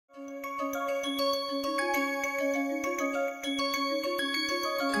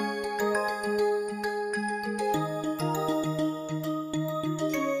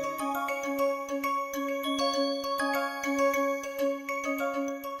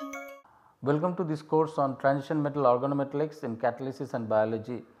Welcome to this course on transition metal organometallics in catalysis and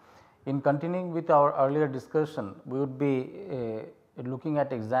biology. In continuing with our earlier discussion, we would be looking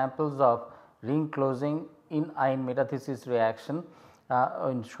at examples of ring closing in Yne metathesis reaction.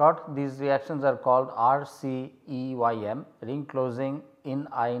 In short, these reactions are called RCEYM, ring closing in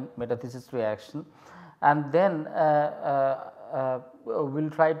Yne metathesis reaction, and then we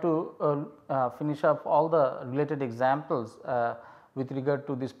will try to finish up all the related examples with regard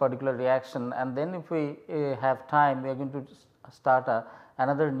to this particular reaction, and then if we have time, we are going to start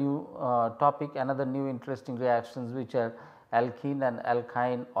another new topic, another new interesting reactions, which are alkene and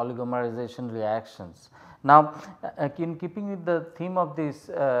alkyne oligomerization reactions. Now, in keeping with the theme of this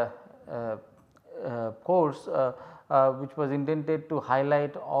course, which was intended to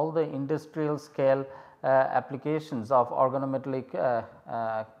highlight all the industrial scale applications of organometallic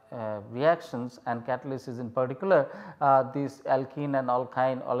reactions and catalysis in particular, this alkene and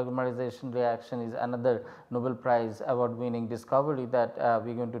alkyne oligomerization reaction is another Nobel Prize award winning discovery that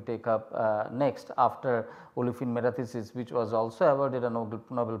we are going to take up next after olefin metathesis, which was also awarded a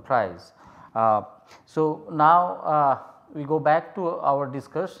Nobel Prize. So, now we go back to our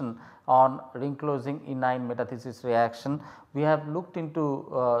discussion on ring closing in Yne metathesis reaction. We have looked into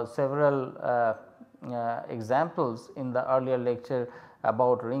several examples in the earlier lecture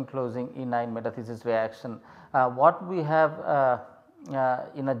about ring closing in Yne metathesis reaction. What we have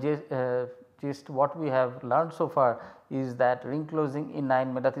in a gist, what we have learned so far is that ring closing in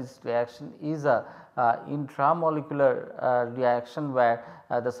Yne metathesis reaction is a intramolecular reaction where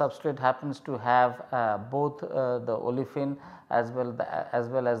the substrate happens to have both the olefin as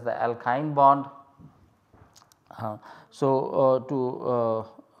well as the alkyne bond.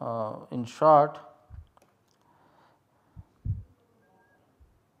 In short,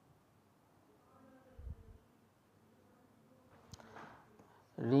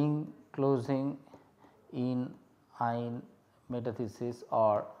 ring closing in Yne metathesis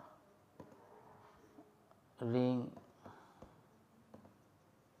or ring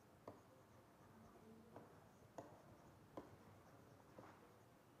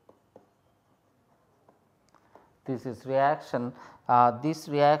reaction. This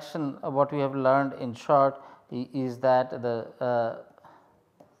reaction, what we have learned in short is that the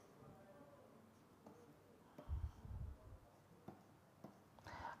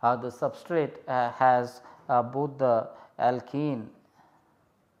substrate has both the alkene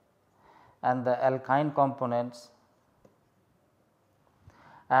and the alkyne components,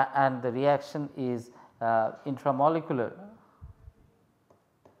 and the reaction is intramolecular.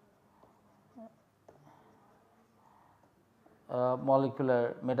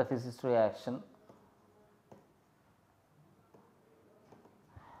 Molecular metathesis reaction,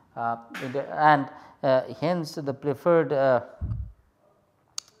 and hence the preferred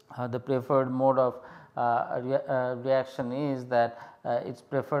mode of reaction is that it is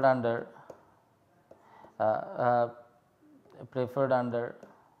preferred under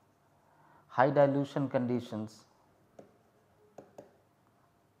high dilution conditions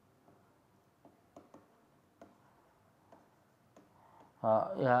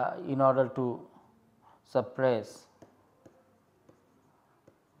in order to suppress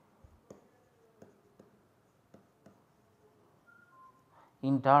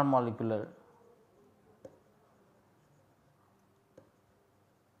intermolecular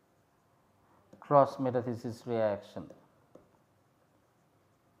cross metathesis reaction.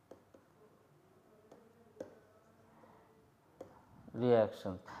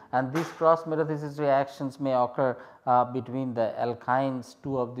 And these cross metathesis reactions may occur between the alkynes,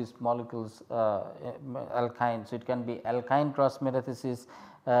 two of these molecules alkynes. So, it can be alkyne cross metathesis,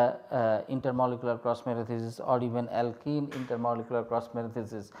 intermolecular cross metathesis, or even alkene intermolecular cross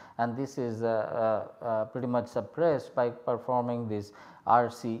metathesis, and this is pretty much suppressed by performing this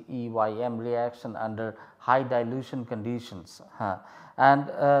RCEYM reaction under high dilution conditions. And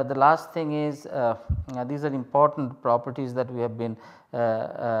the last thing is these are important properties that we have been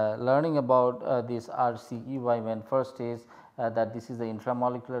learning about this RCEYM. First is that this is the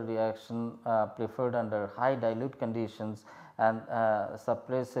intramolecular reaction preferred under high dilute conditions and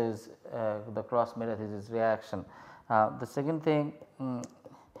suppresses the cross metathesis reaction. The second thing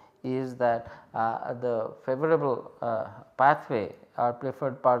is that the favorable pathway or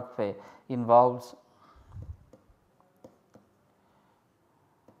preferred pathway involves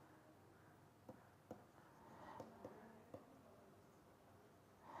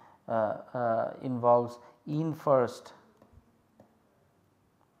Ene first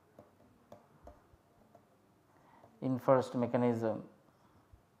mechanism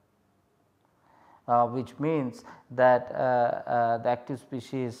which means that the active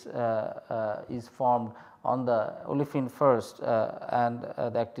species is formed on the olefin first, and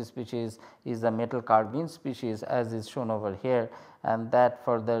the active species is the metal carbene species as is shown over here, and that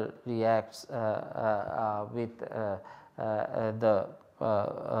further reacts with the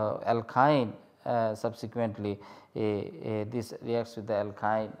alkyne subsequently. This reacts with the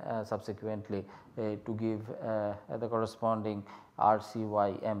alkyne subsequently to give the corresponding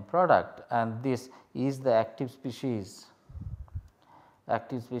RCEYM product, and this is the active species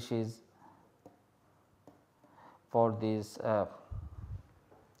for this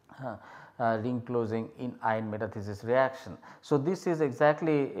ring closing in ion metathesis reaction. So, this is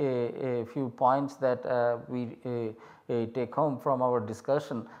exactly a few points that we take home from our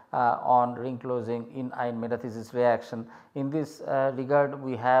discussion on ring closing in ion metathesis reaction. In this regard,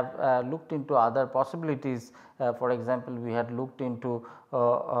 we have looked into other possibilities. For example, we had looked into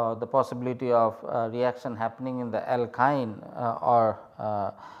the possibility of reaction happening in the alkyne or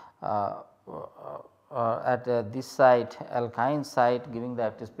at this site, alkyne site, giving the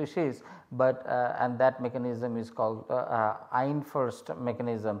active species, but and that mechanism is called ion first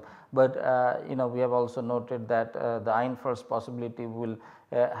mechanism. But we have also noted that the ion first possibility will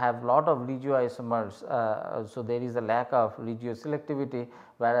have lot of regioisomers. So, there is a lack of regioselectivity,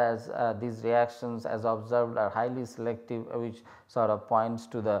 whereas these reactions as observed are highly selective, which sort of points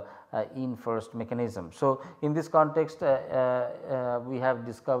to the in first mechanism. So, in this context we have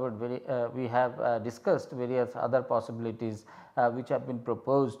discovered we have discussed various other possibilities which have been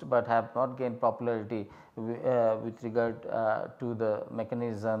proposed, but have not gained popularity with regard to the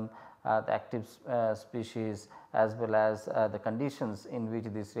mechanism, the active species, as well as the conditions in which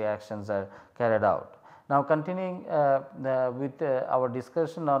these reactions are carried out. Now, continuing with our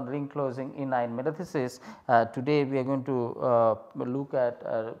discussion on ring closing in ion metathesis, today we are going to look at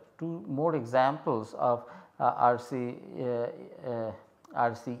 2 more examples of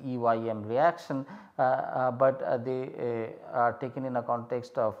RCEYM reaction, but they are taken in a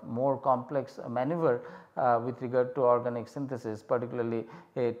context of more complex maneuver with regard to organic synthesis, particularly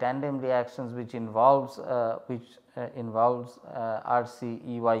tandem reactions which involves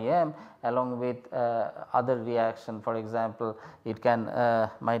RCEYM along with other reaction. For example, it can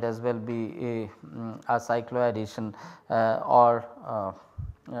might as well be a cycloadditon or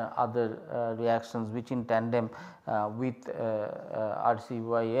other reactions which in tandem with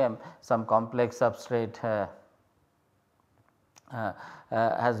RCEYM some complex substrate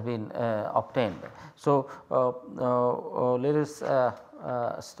has been obtained. So, let us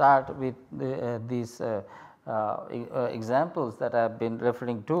start with these examples that I have been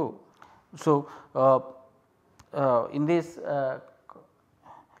referring to. So, in this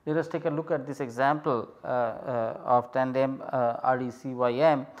let us take a look at this example of tandem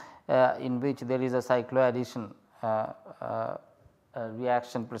RCEYM in which there is a cycloaddition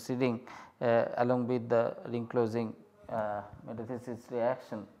reaction proceeding along with the ring closing metathesis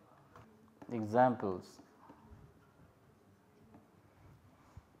reaction. Examples: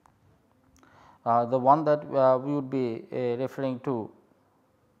 the one that we would be referring to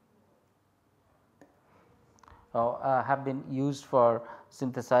have been used for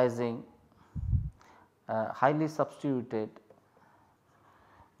synthesizing highly substituted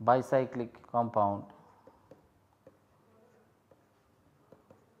bicyclic compound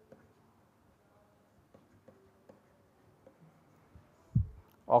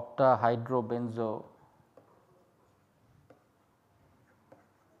octahydrobenzo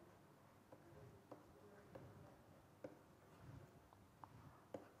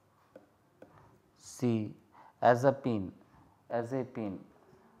C azapine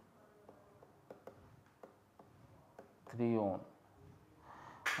 3-one.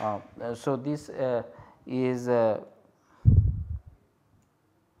 So, this is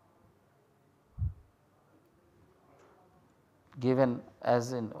given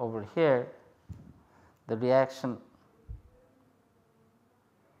as in over here. The reaction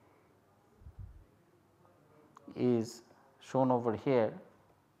is shown over here.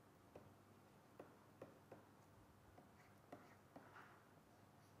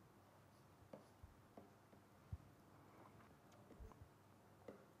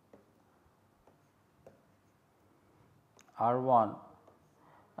 R1,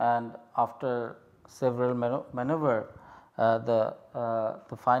 and after several maneuver the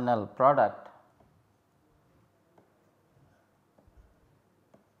final product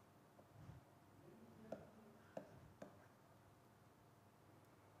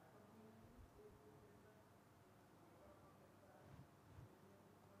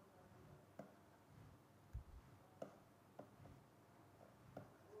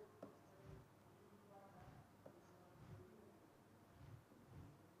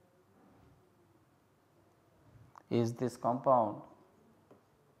is this compound,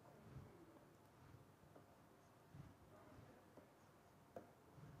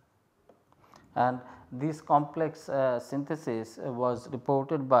 and this complex synthesis was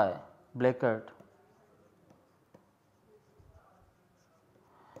reported by Blakert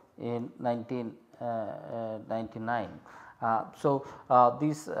in 1999.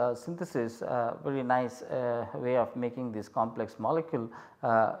 This synthesis, very nice way of making this complex molecule,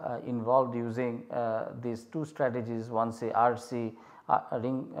 involved using these two strategies. One say RC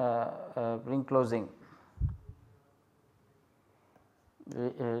ring closing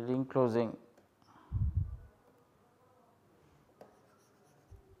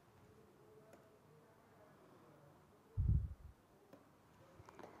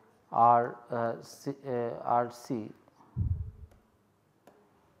RC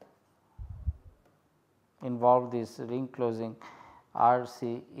involve this ring closing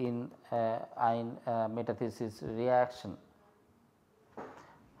RC in Yne metathesis reaction.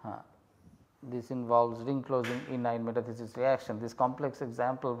 This involves ring closing in Yne metathesis reaction. This complex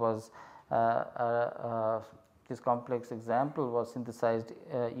example was synthesized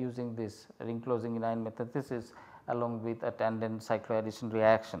using this ring closing in Yne metathesis along with a Tandem cycloadditon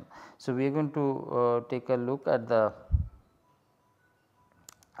reaction. So, we are going to take a look at the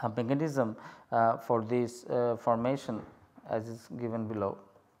mechanism for this formation as is given below.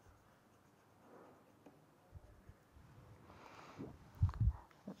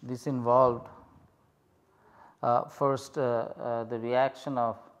 This involved first the reaction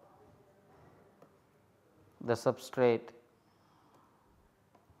of the substrate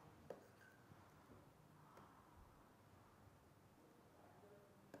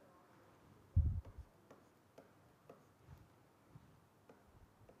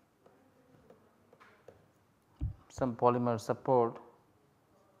some polymer support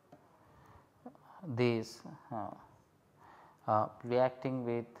this reacting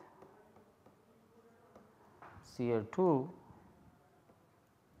with Cl2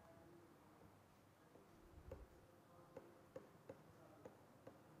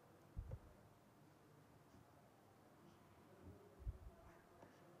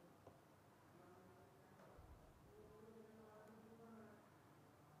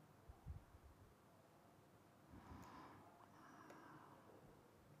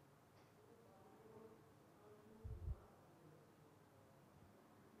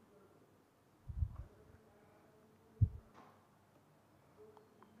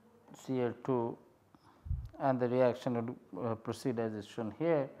 Cl2 and the reaction would proceed as is shown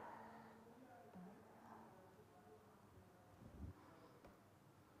here.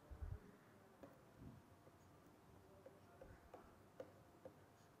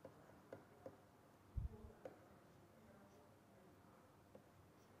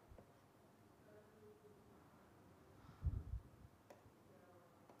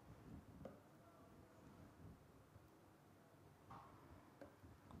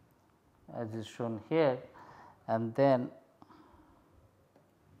 As is shown here, and then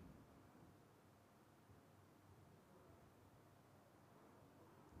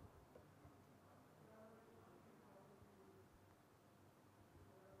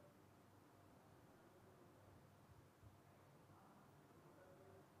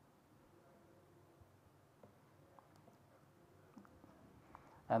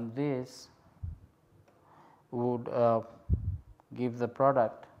this would give the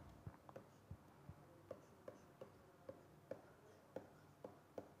product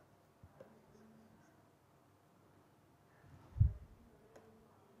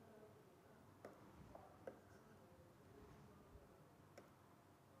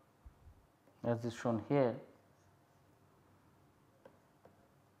as is shown here.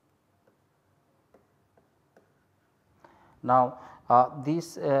 Now,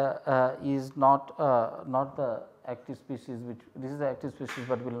 this is not the active species, which this is the active species,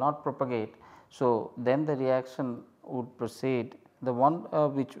 but will not propagate. So, then the reaction would proceed, the one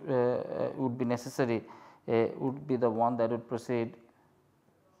which would be necessary would be the one that would proceed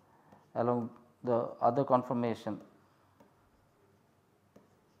along the other conformation.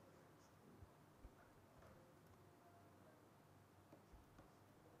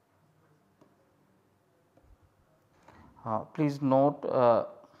 Please note the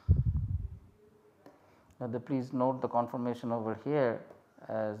conformation over here,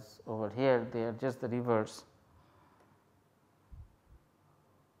 as over here they are just the reverse.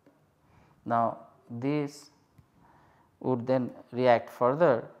 Now, this would then react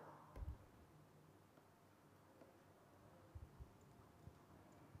further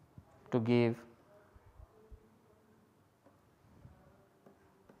to give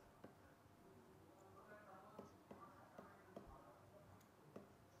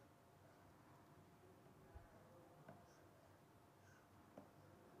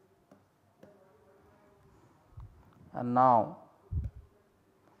and now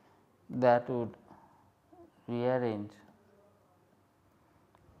that would rearrange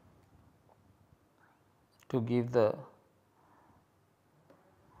to give the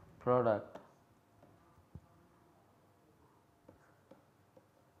product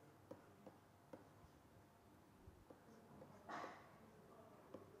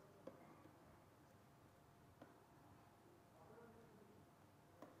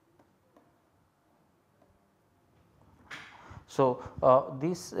So,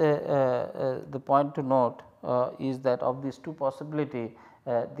 this the point to note is that of these two possibility,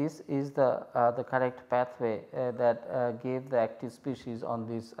 this is the correct pathway that gave the active species on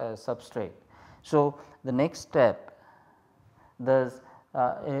this substrate. So, the next step thus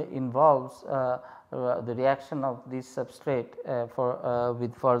involves the reaction of this substrate for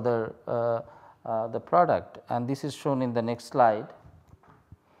with further the product, and this is shown in the next slide.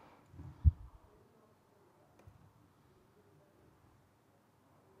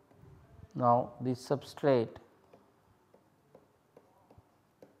 Now, this substrate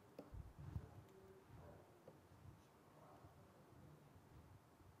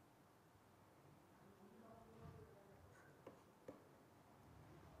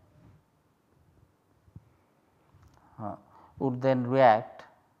would then react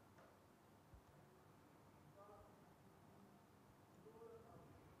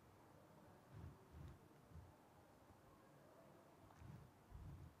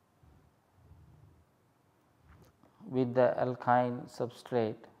with the alkyne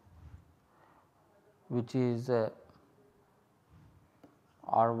substrate, which is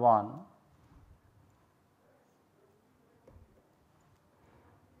R1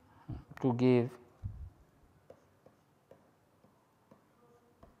 to give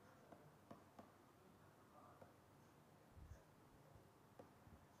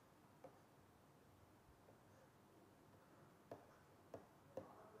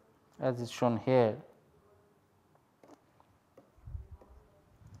as is shown here.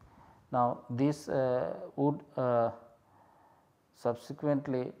 Now, this would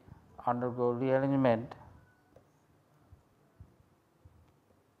subsequently undergo rearrangement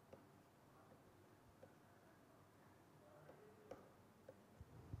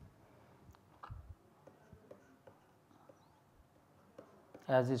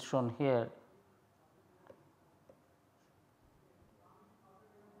as is shown here.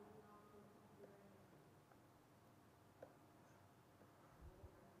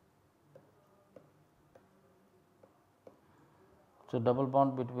 So, double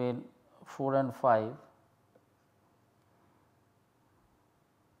bond between 4 and 5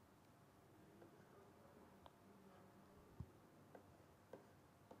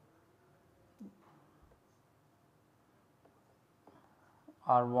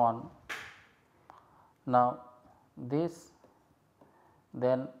 R1. Now, this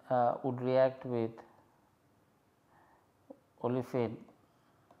then would react with olefin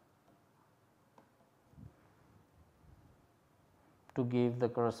to give the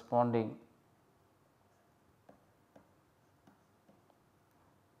corresponding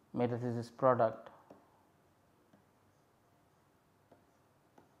metathesis product.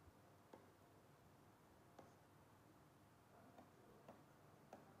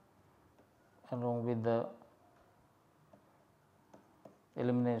 Along with the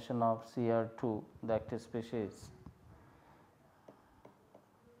elimination of Cr2, the active species.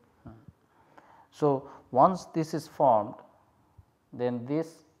 So, once this is formed, then this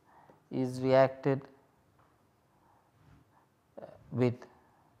is reacted with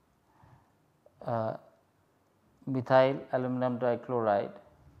methyl aluminum dichloride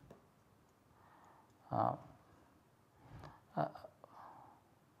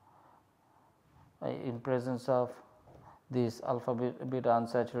in presence of this alpha beta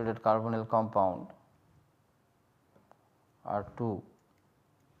unsaturated carbonyl compound R2.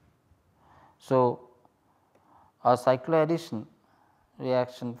 So, a cycloaddition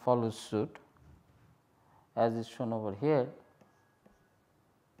reaction follows suit as is shown over here.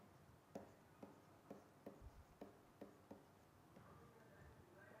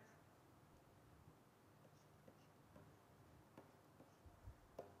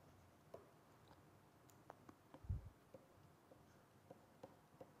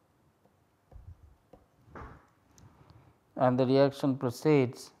 And the reaction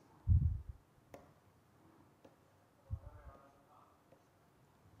proceeds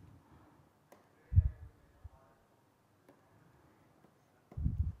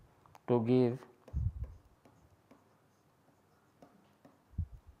to give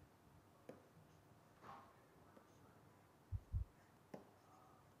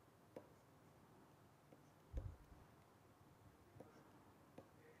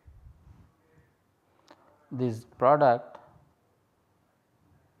this product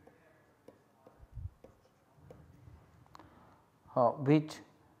which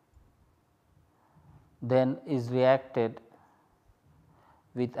then is reacted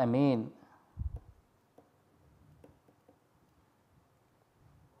with amine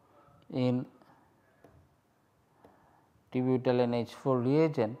in T-butyl NH4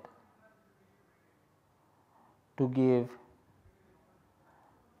 reagent to give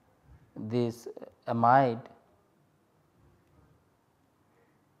this amide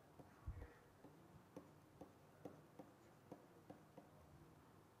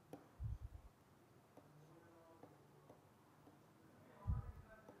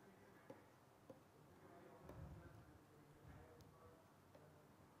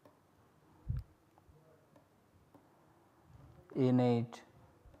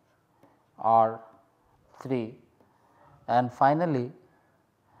NHR3, and finally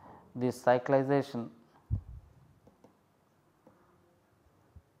this cyclization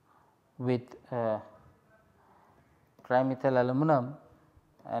with trimethyl aluminum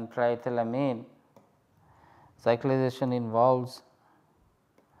and triethylamine. Cyclization involves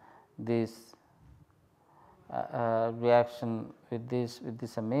this reaction with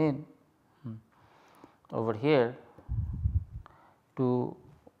this amine over here to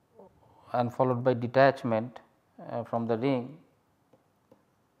and followed by detachment from the ring.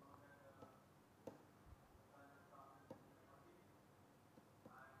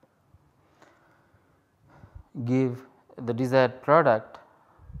 Give the desired product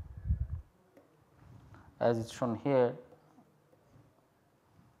as is shown here.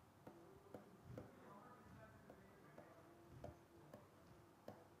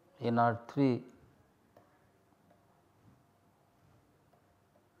 NR3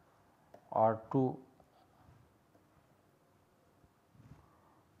 R2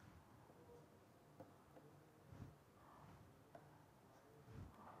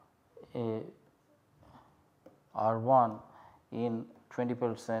 R1 in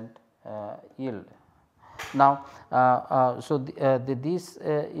 20% yield. Now, this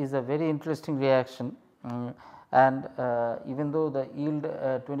is a very interesting reaction, and even though the yield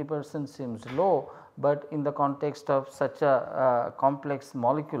 20% seems low, but in the context of such a complex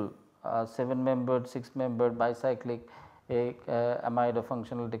molecule, 7 membered, 6 membered bicyclic amide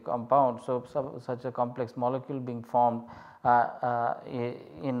functional compound. So, such a complex molecule being formed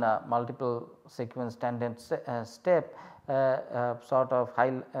in a multiple sequence tandem step sort of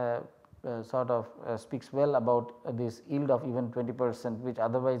speaks well about this yield of even 20%, which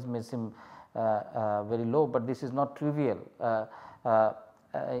otherwise may seem very low, but this is not trivial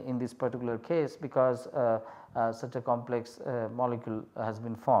in this particular case, because such a complex molecule has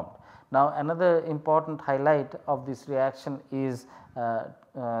been formed. Now, another important highlight of this reaction is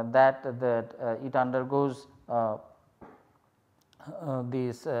that it undergoes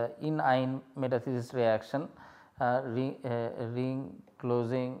this Ene Yne metathesis reaction, ring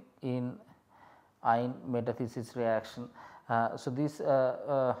closing Ene Yne metathesis reaction. So, this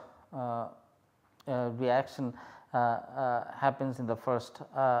reaction happens in the first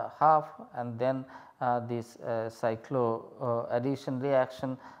half, and then this cycloadditon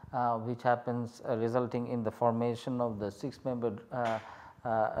reaction which happens resulting in the formation of the 6 membered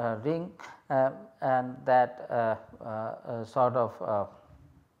ring, and that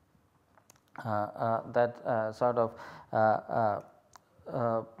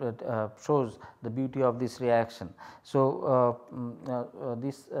shows the beauty of this reaction. So,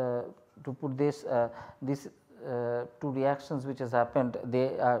 to put this two reactions which has happened,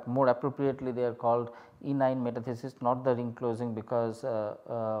 they are more appropriately they are called Ene Yne metathesis, not the ring closing, because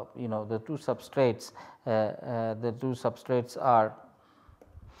the two substrates are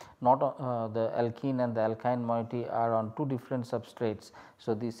not the alkene and the alkyne moiety are on two different substrates.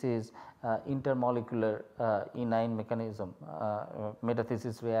 So, this is intermolecular Ene Yne mechanism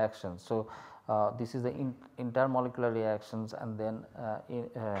metathesis reaction. So, this is the intermolecular reactions, and then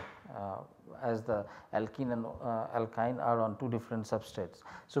as the alkene and alkyne are on two different substrates.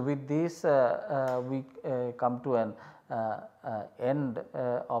 So, with this we come to an end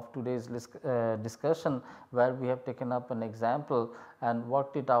of today's discussion, where we have taken up an example and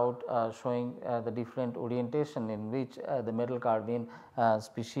worked it out, showing the different orientation in which the metal carbene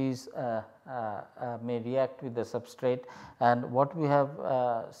species may react with the substrate. And what we have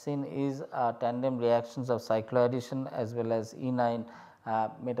seen is tandem reactions of cycloaddition as well as Ene Yne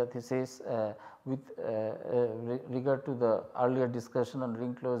metathesis with regard to the earlier discussion on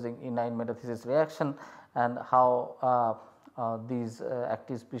ring closing Ene Yne metathesis reaction, and how these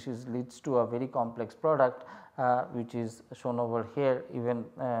active species leads to a very complex product which is shown over here even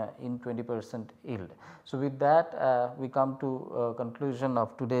in 20% yield. So, with that we come to conclusion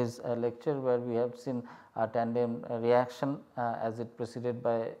of today's lecture, where we have seen a tandem reaction as it preceded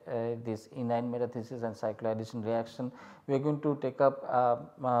by this Eneyne metathesis and cycloaddition reaction. We are going to take up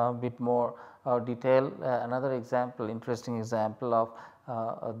a bit more detail another example, interesting example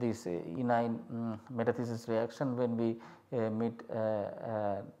of this Eneyne metathesis reaction when we meet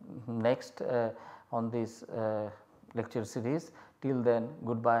next on this lecture series. Till then,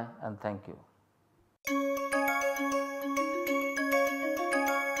 goodbye and thank you.